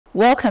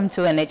Welcome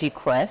to Energy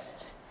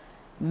Quest.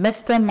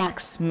 Mr.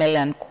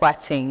 Maxmillian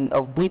Kwarteng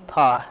of Bui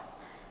Power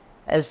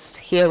is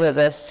here with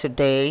us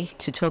today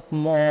to talk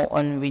more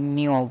on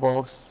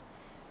renewables.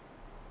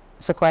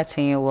 Mr.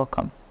 Kwarteng, you're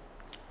welcome.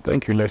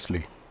 Thank you,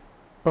 Leslie.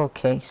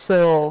 Okay,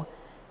 so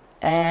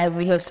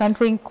we have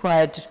something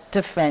quite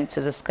different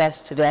to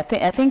discuss today.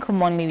 I think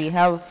commonly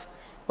when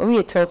we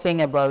are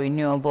talking about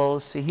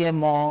renewables, we hear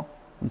more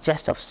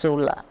just of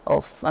solar,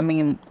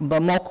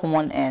 but more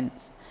common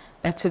ends.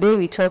 And today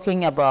we're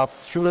talking about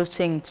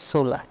floating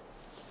solar.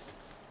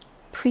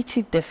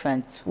 Pretty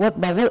different.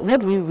 What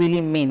do we really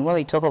mean when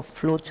we talk of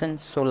floating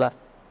solar?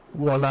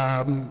 Well,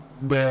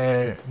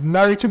 the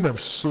narrative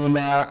of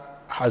solar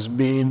has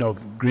been of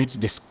great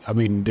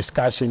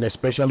discussion,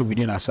 especially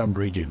within Assam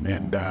region,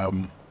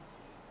 and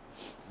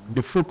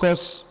the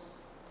focus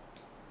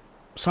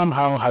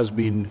somehow has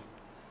been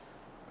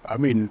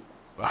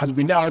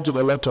out of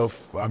a lot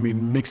of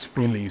mixed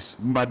feelings,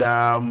 but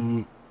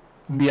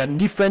there are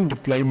different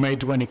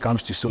deployment when it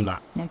comes to solar.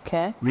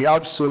 Okay. We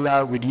have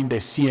solar within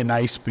the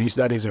C&I space,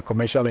 that is a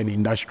commercial and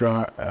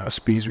industrial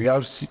space. We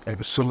have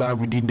solar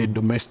within the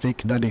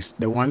domestic, that is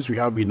the ones we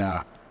have in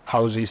our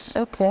houses.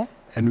 Okay.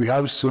 And we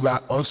have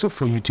solar also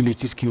for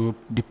utility scale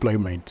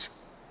deployment.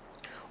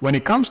 When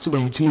it comes to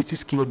the utility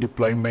scale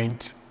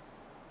deployment,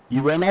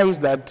 you realize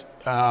that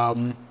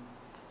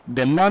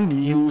the land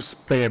use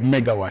per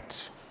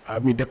megawatt,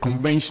 the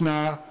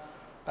conventional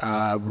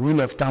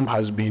rule of thumb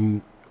has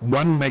been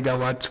 1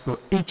 megawatt. For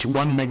each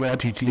 1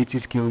 megawatt utility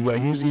scale, we are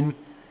using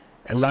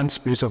a land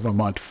space of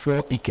about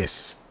 4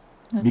 acres.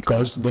 Okay.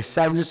 Because the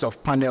sizes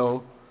of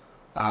panel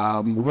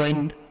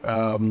when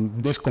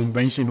this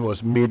convention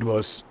was made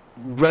was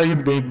very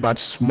big but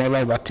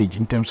smaller wattage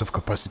in terms of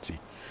capacity.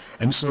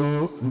 And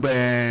so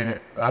the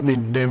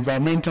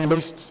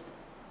environmentalists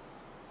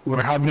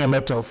were having a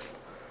lot of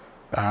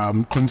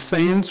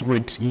concerns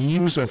with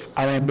use of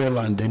arable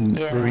land, and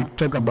we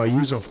talk about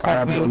use of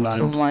arable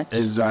land.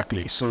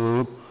 Exactly.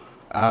 So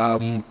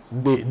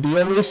they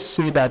always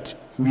say that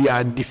we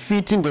are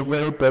defeating the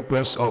very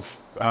purpose of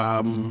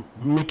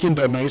making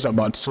the noise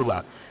about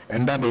solar,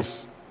 and that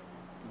is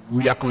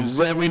we are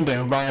conserving the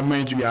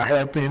environment, we are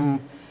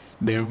helping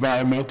the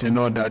environment and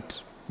all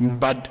that,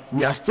 but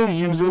we are still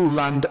using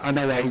land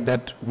otherwise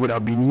that would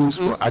have been used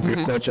for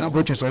agriculture,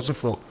 which is also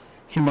for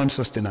human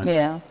sustenance.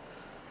 Yeah.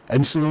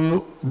 And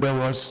so there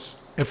was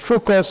a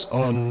focus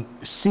on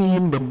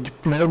seeing the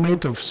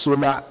deployment of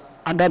solar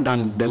other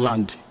than the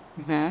land.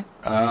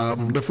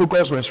 The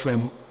focus was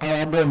from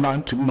arable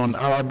land to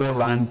non-arable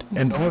land,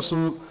 and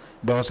also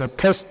there was a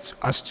test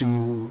as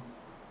to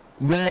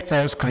where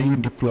else can you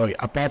deploy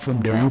apart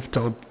from the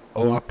rooftop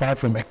or apart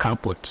from a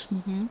carport.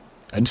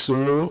 And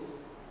so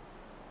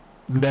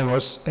there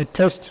was a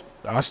test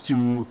as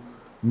to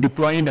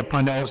deploying the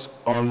panels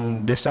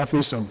on the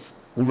surface of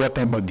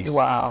water bodies.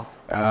 Wow.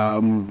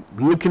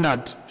 Looking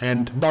at,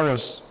 and that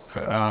was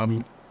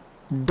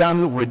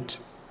done with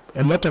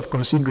a lot of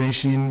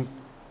consideration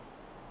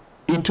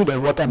into the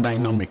water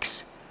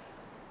dynamics.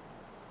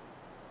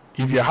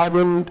 If you're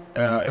having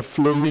a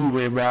flowing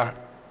river,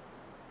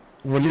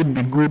 will it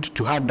be good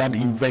to have that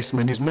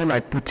investment? It's not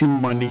like putting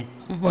money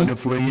on the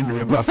flowing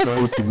river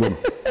for it to go.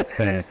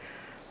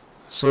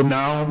 So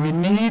now we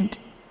need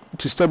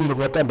to study the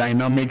water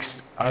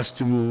dynamics as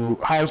to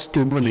how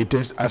stable it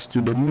is, as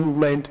to the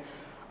movement,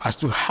 as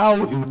to how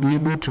it will be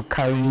able to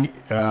carry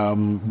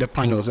the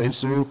panels. And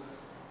so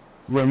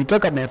when we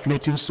talk about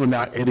floating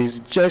solar, it is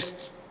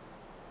just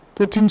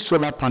putting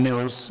solar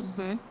panels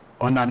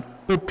on an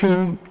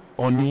open,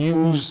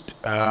 unused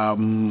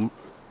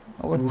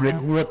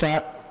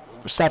water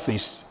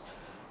surface.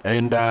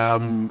 And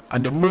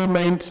at the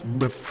moment,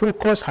 the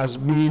focus has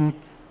been,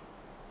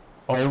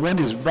 or what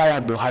is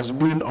viable, has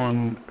been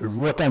on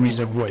water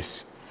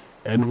reservoirs.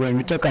 And when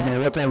we talk about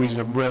water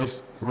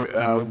reservoirs,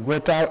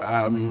 water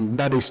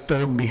that is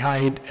stored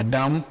behind a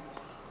dam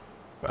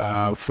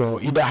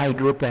for either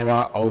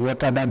hydropower, or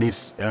water that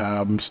is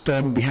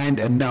stored behind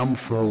a dam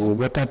for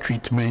water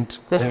treatment.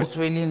 This is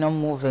really not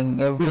moving.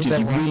 Which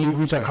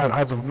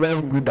has a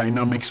very good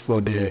dynamics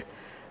for the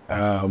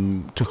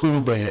to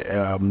hold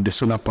the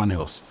solar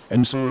panels.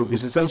 And so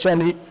it's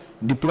essentially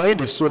deploy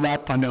the solar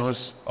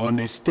panels on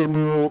a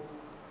stable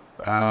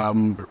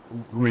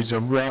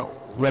reservoir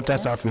water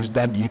surface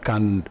that you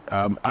can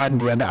add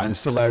the other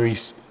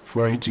ancillaries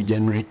for it to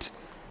generate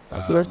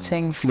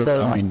floating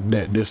solar.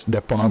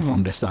 The power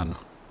from the sun.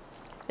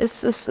 It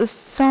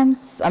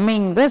sounds,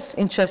 that's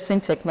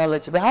interesting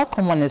technology, but how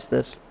common is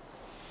this?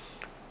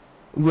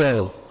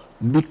 Well,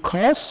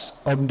 because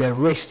of the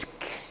risk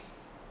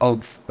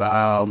of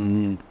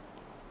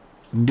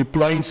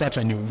deploying such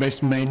an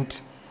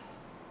investment,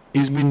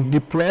 it's been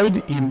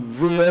deployed in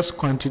various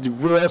quantities,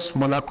 various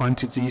smaller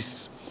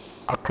quantities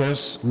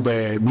across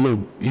the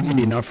globe, even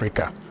in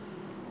Africa.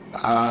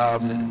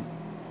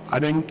 I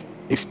think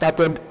it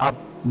started up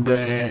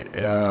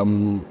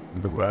in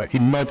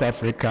North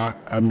Africa.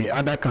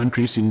 Other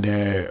countries in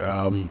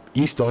the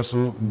East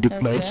also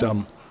deployed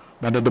some.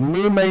 But at the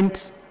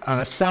moment,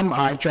 some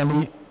are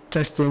actually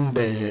testing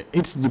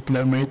its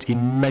deployment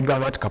in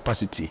megawatt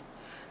capacity.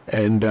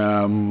 And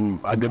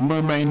at the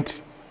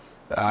moment,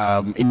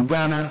 in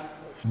Ghana,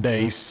 there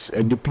is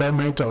a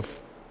deployment of,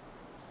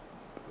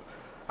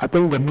 I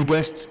think, the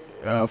biggest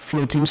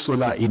floating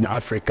solar in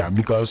Africa,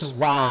 because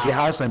it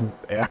has a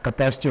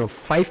capacity of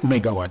 5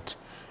 megawatt,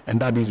 and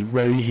that is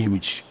very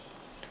huge.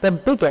 The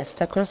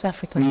biggest across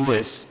Africa?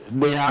 Yes.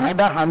 There are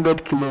other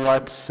 100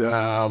 kilowatts. They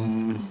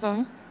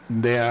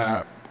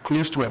are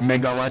close to a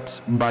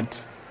megawatt,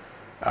 but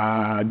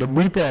the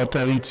Bui Power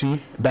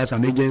Authority, that's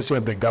an agency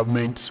of the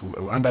government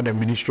under the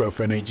Ministry of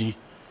Energy,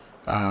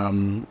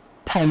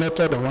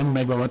 piloted a 1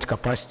 megawatt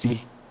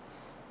capacity,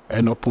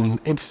 and upon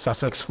its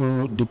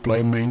successful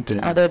deployment,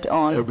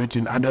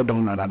 everything added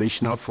on an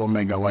additional 4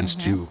 megawatts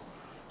to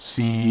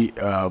see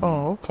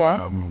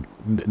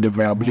the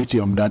viability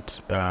of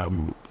that,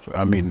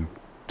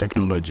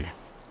 technology.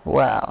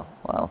 Wow,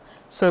 wow.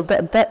 So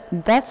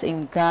that's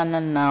in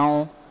Ghana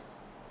now.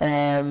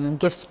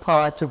 Gives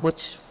power to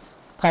which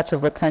parts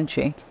of the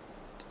country?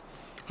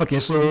 Okay,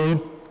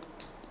 so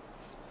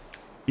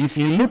if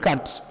you look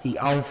at,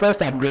 I'll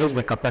first address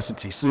the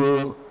capacity.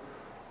 So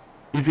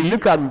if you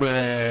look at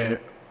the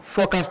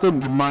forecasted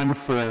demand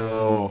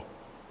for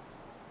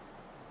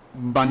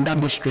Banda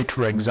district,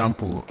 for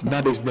example,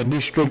 that is the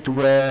district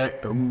where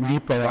Bui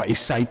Power is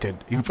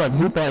sited. In fact,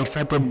 Bui Power is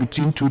sited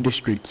between two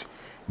districts,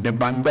 the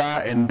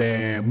Banda and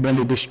the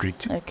Bele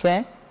district.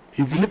 Okay.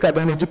 If you look at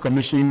the Energy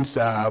Commission's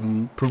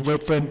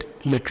projected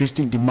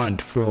electricity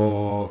demand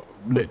for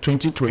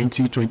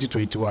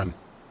 2020-2021,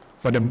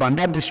 for the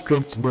Banda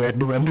district, they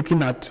were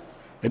looking at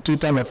a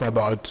total of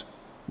about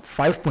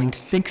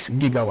 5.6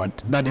 gigawatt.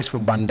 That is for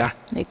Banda.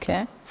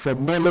 Okay. For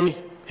Bele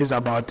is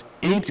about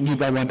 8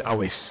 gigawatt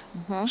hours.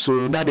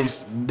 So that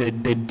is the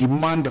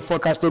demand, the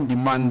forecasted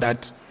demand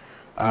that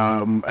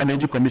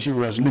Energy Commission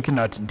was looking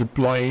at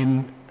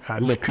deploying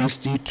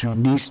electricity to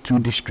these two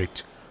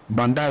districts.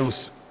 Banda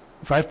is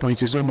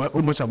 5.6,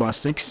 almost about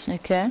 6.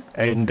 Okay.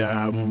 And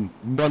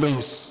Bele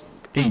is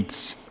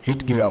 8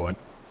 gigawatt.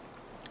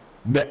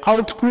 The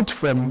output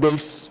from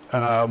this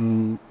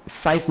 5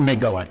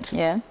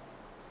 megawatt,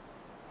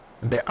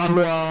 the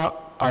annual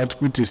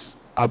output is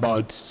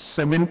about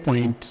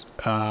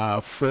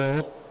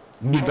 7.4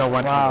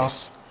 gigawatt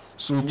hours.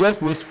 So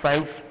just this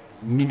 5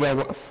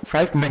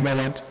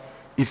 megawatt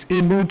is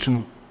able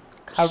to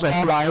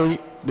supply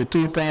the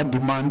total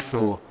demand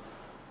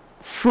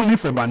fully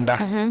for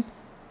Banda,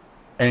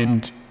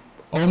 and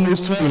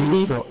almost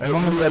fully for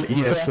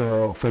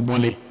for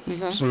Bele.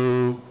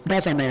 So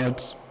that's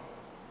about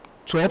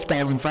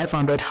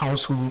 12,500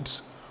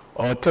 households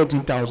or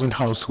 13,000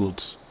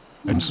 households.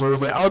 And so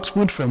the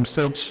output from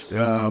such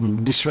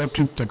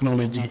disruptive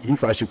technology,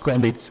 if I should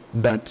call it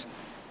that,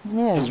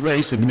 is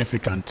very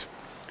significant.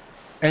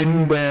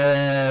 And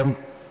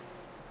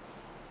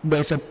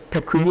there's a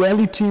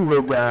peculiarity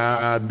with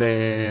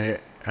the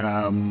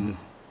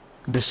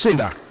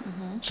solar,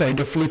 sorry,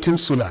 the floating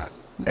solar.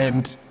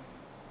 And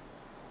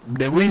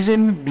the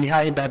reason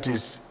behind that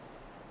is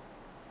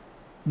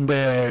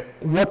the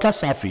water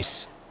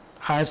surface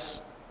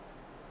has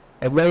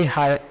a very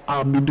high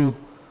albedo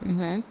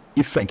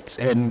effect.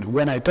 And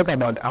when I talk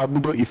about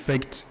albedo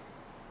effect,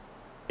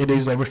 it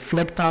is the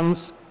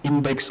reflectance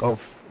index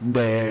of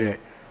the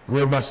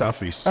river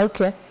surface.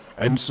 Okay.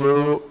 And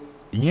so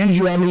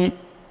usually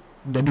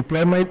the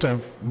deployment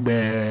of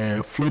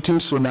the floating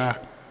solar,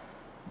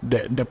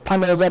 the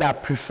panels that are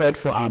preferred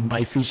for are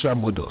bifacial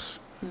models.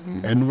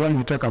 And when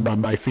we talk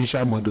about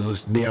bifacial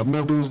models, they are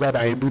models that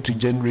are able to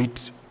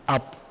generate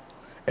up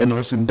and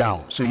also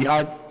down. So you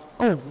have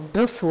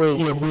both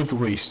ways. Yeah, both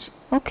ways.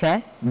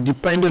 Okay.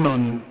 Depending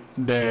on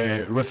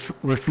the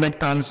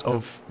reflectance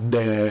of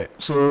the.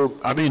 So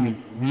I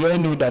mean, we all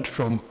know that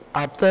from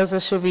up. Because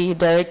it should be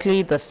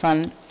directly the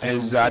sun.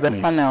 Exactly.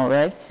 The panel,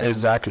 right?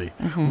 Exactly.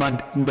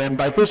 But the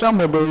bifacial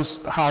models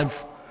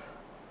have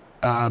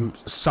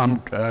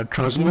some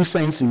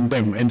translucence in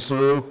them, and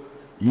so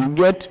you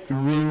get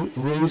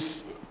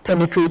rays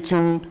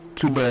penetrating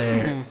to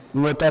the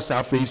water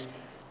surface,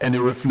 and it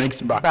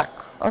reflects back.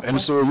 Okay. And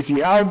so if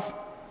you have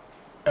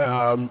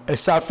a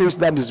surface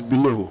that is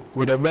below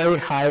with a very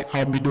high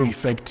albedo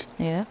effect,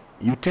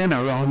 you turn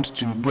around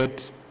to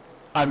get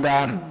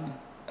other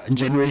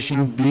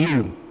generation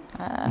below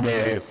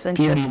the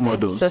PE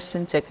models.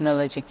 Interesting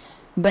technology.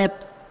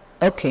 But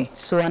okay,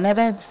 so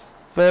another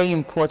very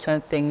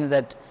important thing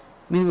that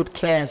we would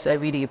care as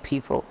everyday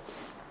people,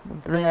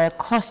 the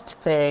cost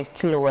per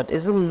kilowatt,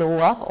 is it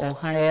lower or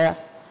higher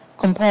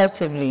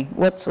comparatively?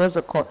 What's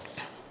the cost?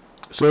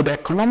 So the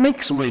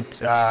economics with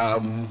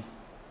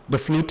the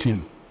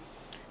floating,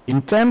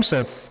 in terms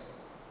of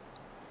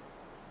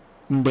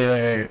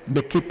the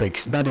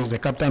capex, that is the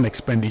capital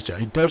expenditure,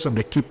 in terms of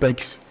the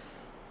capex,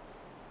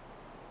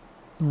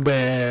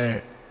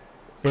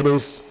 it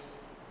is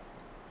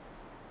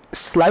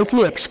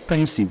slightly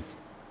expensive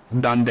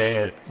than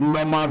the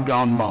normal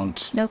ground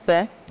mount.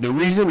 Okay. The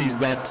reason is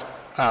that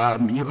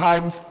you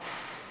have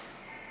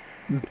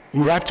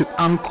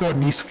to anchor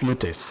these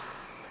floaters,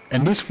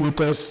 and these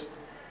floaters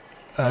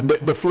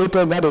The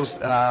floater, that is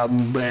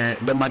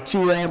the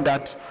material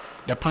that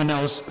the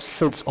panels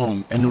sits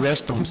on and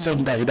rest on, so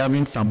that it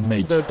doesn't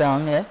submerge. Go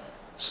down, yeah.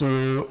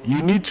 So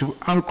you need to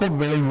anchor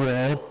very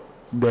well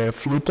the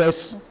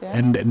floaters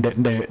and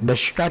the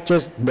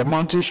structures, the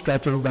mounting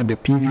structures that the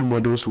PV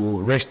models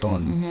will rest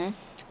on.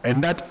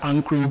 And that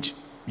anchorage,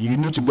 you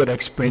need to get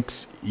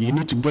experts, you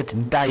need to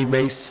get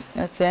divers.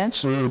 Okay.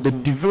 So the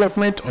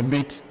development of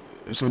it,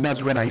 so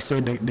that's when I say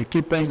the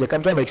capex, the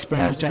capital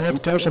expenditure in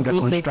terms of the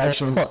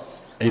construction.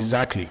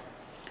 Exactly.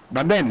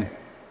 But then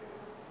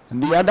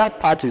the other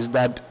part is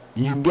that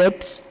you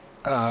get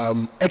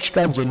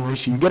extra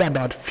generation. You get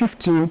about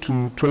 15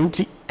 to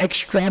 20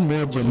 extra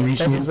more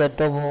generation. That is a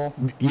double.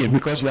 Yeah,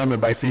 because you have a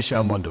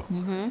bifacial model.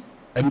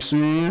 And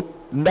so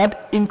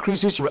that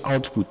increases your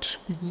output.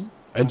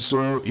 And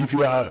so if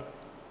you are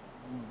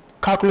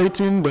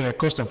calculating the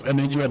cost of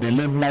energy or the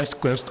levelized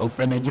cost of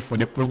energy for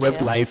the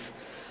project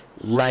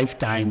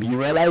lifetime, you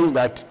realize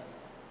that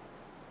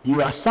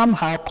you are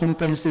somehow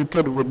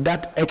compensated with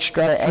that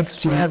extra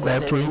 15 or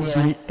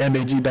 20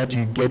 energy that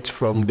you get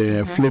from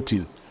the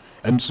floating.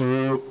 And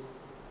so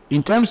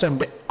in terms of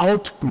the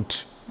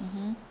output,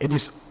 it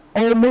is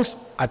almost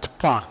at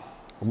par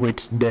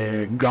with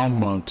the ground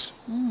mount.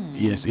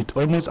 Yes, it's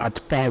almost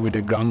at par with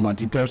the ground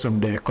mount in terms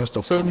of the cost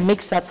of. So it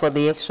makes up for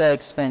the extra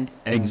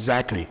expense.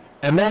 Exactly.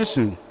 And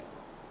also,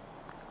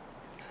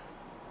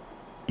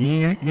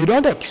 you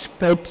don't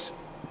expect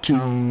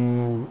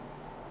to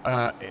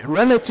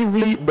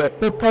relatively the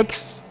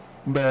OPEX,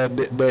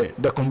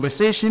 the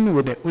conversation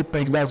with the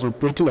OPEX, that's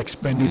operating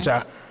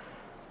expenditure,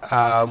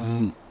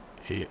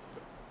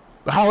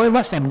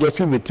 however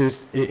subjective it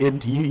is,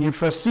 you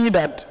foresee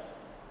that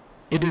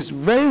it is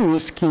very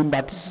risky,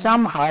 but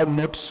somehow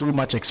not so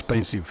much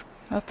expensive.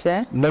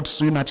 Okay. Not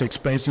so much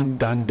expensive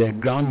than the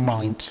ground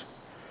mount,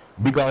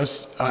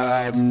 because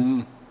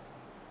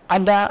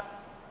other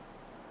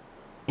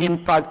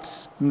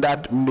impacts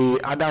that may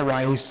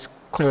otherwise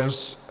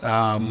cause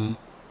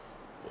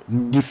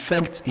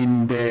defects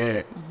in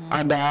the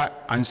other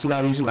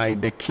ancillaries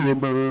like the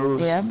cable,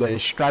 the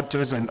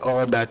structures and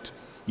all that,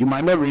 you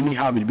might not really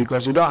have it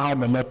because you don't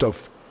have a lot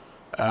of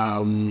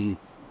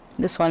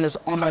this one is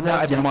on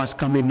other demands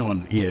coming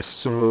on. Yes,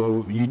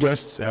 so you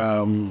just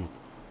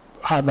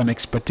have an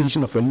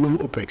expectation of a low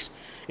OPEX.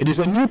 It is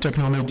a new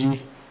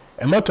technology.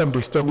 A lot of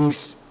the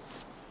studies,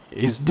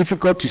 it's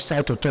difficult to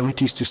cite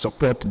authorities to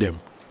support them.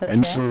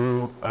 And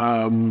so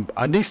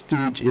at this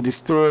stage, it is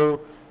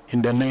still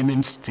in the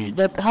learning stage.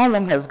 But how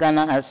long has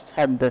Ghana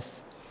had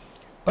this?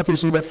 Okay,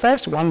 so the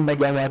first 1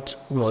 megawatt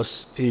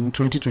was in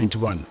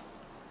 2021.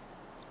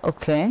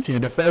 Okay. Yeah,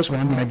 the first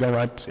 1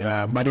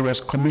 megawatt, but it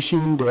was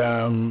commissioned,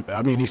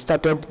 it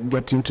started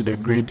getting to the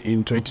grid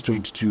in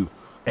 2022.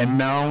 And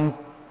now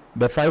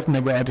the 5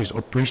 megawatt is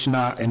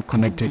operational and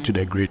connected to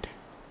the grid.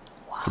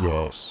 Wow.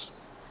 Yes.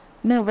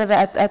 No, but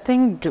I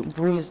think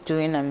Bui is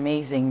doing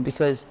amazing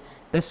because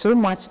there's so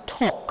much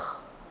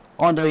talk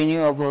on the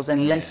renewables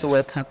and less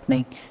work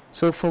happening.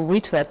 So for we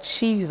to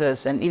achieve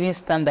this and even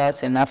stand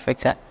out in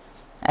Africa,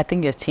 I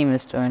think your team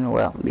is doing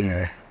well.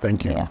 Yeah,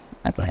 thank you. Yeah,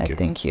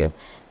 thank you.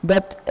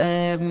 But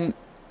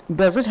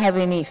does it have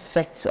any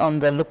effects on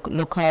the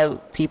local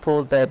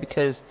people there?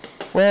 Because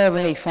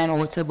wherever you find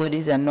water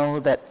bodies and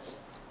all that,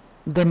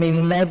 there may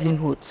be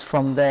livelihoods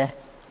from there.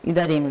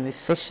 Either they may be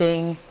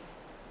fishing,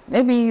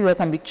 maybe there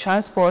can be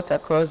transport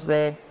across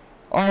there,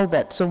 all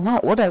that. So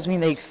what has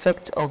been the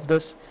effect of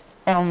this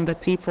on the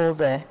people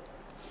there?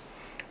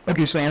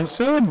 Okay, so I'll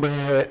say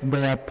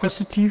there are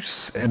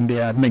positives and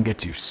there are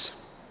negatives.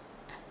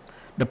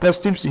 The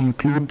positives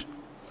include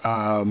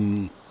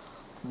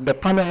the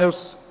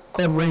panels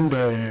covering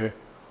the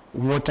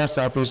water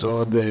surface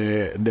or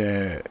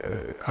the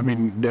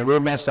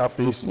river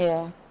surface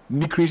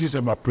decreases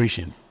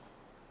evaporation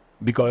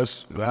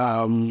because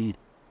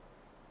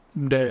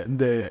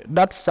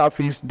that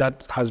surface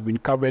that has been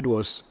covered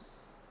was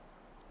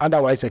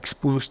otherwise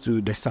exposed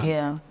to the sun.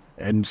 Yeah.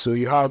 And so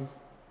you have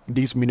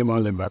this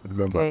minimal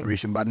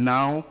evaporation, but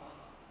now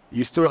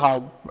you still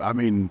have,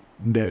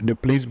 the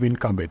place being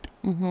covered.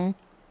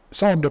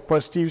 Some of the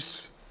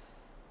positives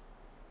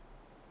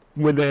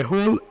with the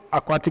whole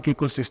aquatic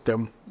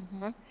ecosystem,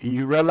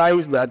 you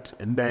realize that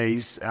there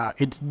is,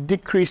 it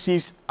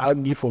decreases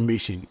algae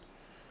formation.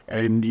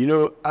 And,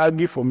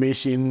 algae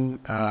formation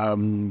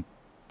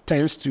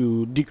tends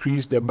to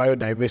decrease the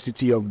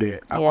biodiversity of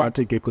the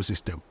aquatic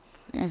ecosystem.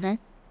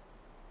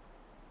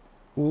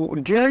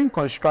 During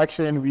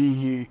construction,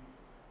 we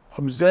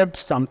observed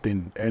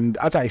something, and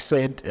as I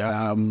said,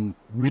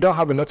 we don't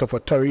have a lot of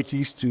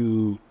authorities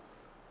to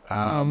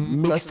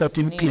make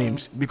certain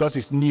claims because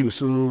it's new,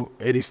 so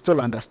it is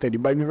still under study.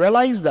 But we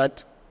realized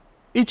that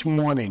each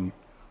morning,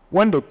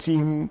 when the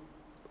team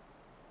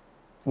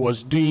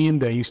was doing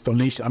the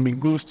installation,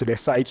 goes to the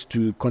site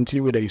to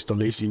continue with the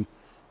installation,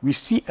 we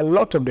see a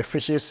lot of the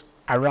fishes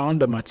around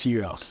the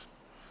materials.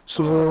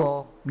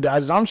 So the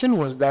assumption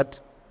was that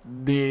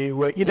they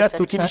were either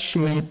taking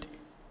shade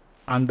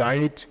under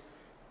it,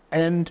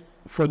 and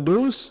for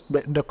those,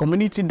 the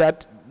community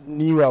that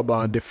knew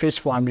about the fish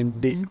farming,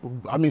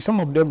 I mean, some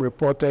of them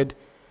reported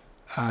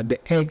the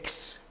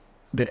eggs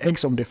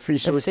of the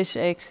fish, The fish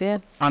eggs, yeah.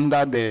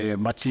 under the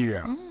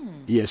material.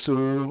 Yeah,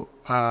 so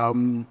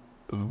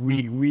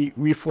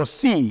we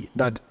foresee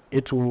that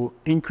it will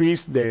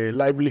increase the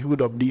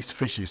livelihood of these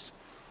fishes.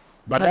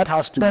 But that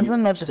has to be...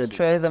 Doesn't not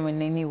destroy them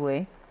in any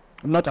way?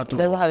 Not at all.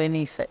 Doesn't have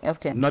any effect,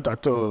 okay. Not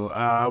at all.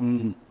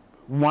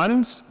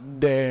 Once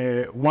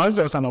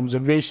there's an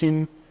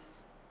observation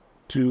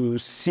to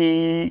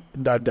see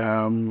that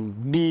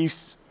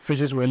these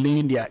fishes were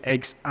laying their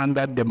eggs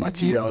under the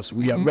materials,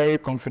 we are very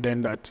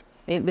confident that...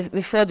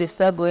 Before they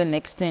start going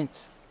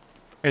extinct.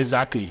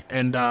 Exactly.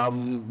 And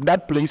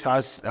that place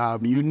has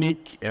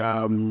unique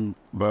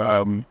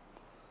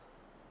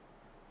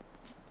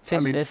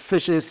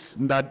fishes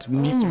that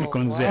need to be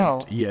conserved.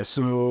 Wow. Yes,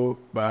 so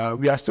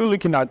we are still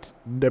looking at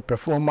the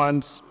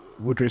performance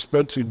with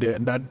respect to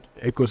that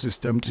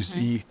ecosystem to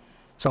see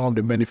some of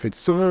the benefits.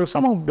 So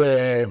some of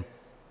the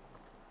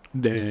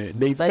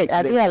effects... But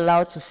are they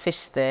allowed to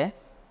fish there?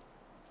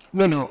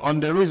 No, on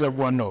the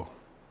reservoir, no.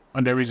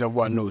 On the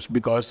reservoir, no,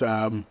 because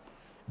the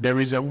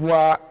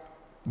reservoir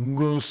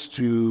goes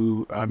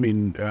to,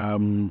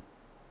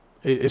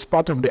 it's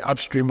part of the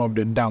upstream of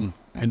the dam,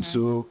 and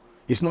so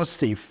it's not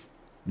safe.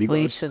 For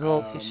you to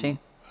go fishing.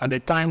 At the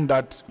time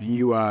that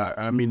you are,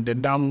 the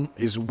dam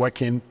is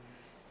working,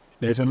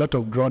 there's a lot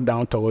of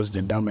drawdown towards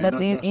the dam. But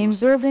in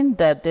building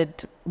that,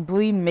 did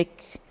Bui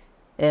make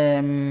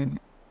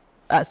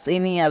as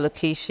any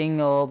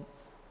allocation or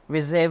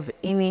reserve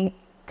any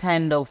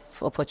kind of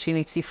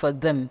opportunity for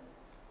them?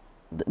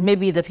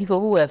 Maybe the people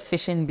who were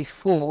fishing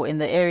before in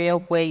the area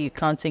where you're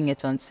counting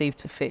it unsafe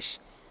to fish,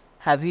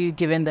 have you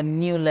given them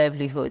new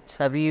livelihoods?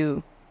 Has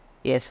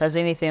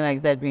anything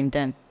like that been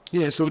done?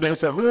 Yeah, so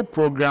there's a whole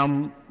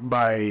program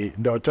by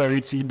the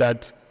authority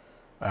that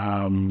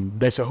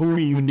there's a whole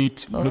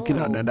unit looking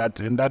at that,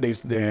 and that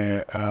is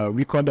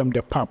we call them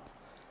the PAP.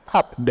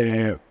 PAP.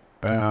 The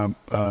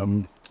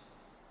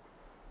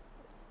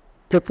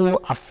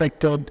people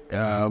affected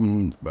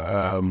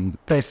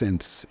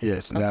persons,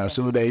 yes. Okay.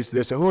 So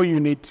there's a whole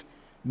unit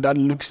that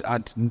looks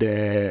at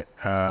the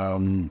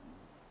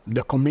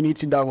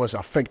community that was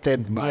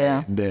affected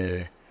by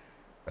the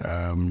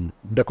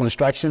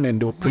construction and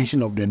the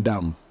operation of the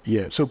dam.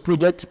 Yeah, so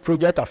project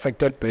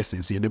affected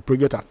persons, the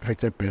project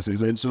affected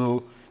persons, and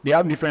so they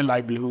have different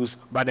livelihoods,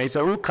 but there's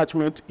a whole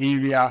catchment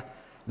area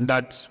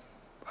that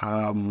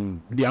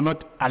they are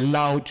not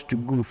allowed to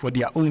go for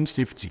their own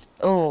safety.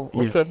 Oh,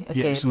 okay,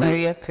 yes. So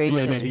barrier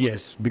creation.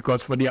 Yes,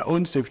 because for their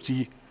own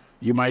safety,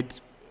 you might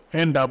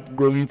end up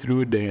going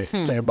through the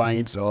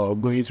turbines or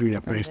going through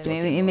the press.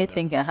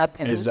 Anything can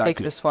happen. Exactly.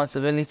 Take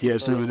responsibility.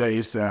 Yes, so there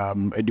is a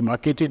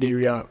demarcated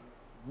area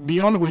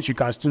beyond which you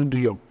can still do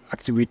your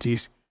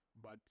activities.